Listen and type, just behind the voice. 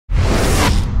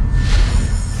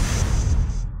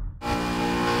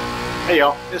Hey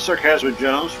y'all, it's Sarcasmo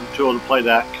Jones from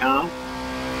tooltoplay.com.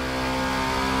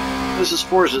 This is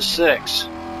Forza 6.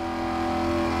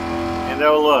 And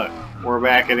oh look, we're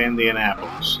back at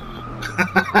Indianapolis.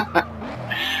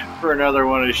 For another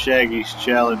one of Shaggy's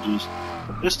challenges.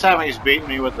 This time he's beating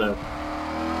me with a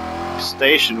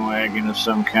station wagon of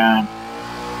some kind.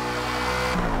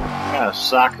 Got a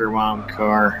soccer mom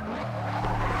car.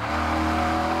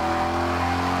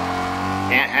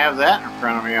 Can't have that in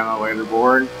front of me on the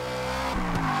leaderboard.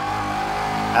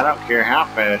 I don't care how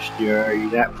fast you are, you're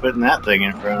not putting that thing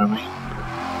in front of me.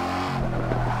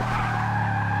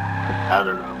 I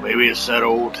don't know, maybe it's that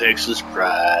old Texas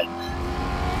pride.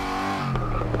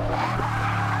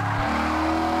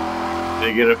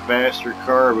 They get a faster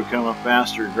car, become a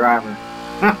faster driver.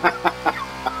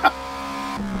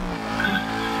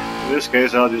 In this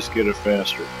case, I'll just get a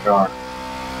faster car.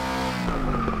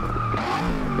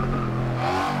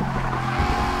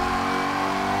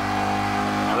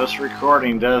 This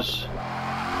recording does,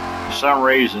 for some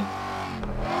reason,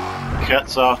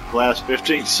 cuts off the last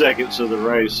 15 seconds of the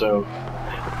race, so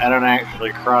I don't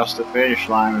actually cross the finish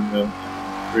line in the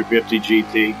 350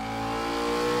 GT.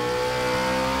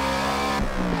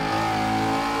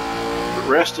 But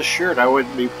rest assured, I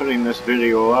wouldn't be putting this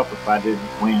video up if I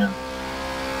didn't win.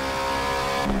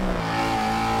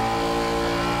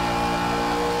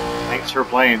 Thanks for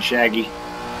playing, Shaggy.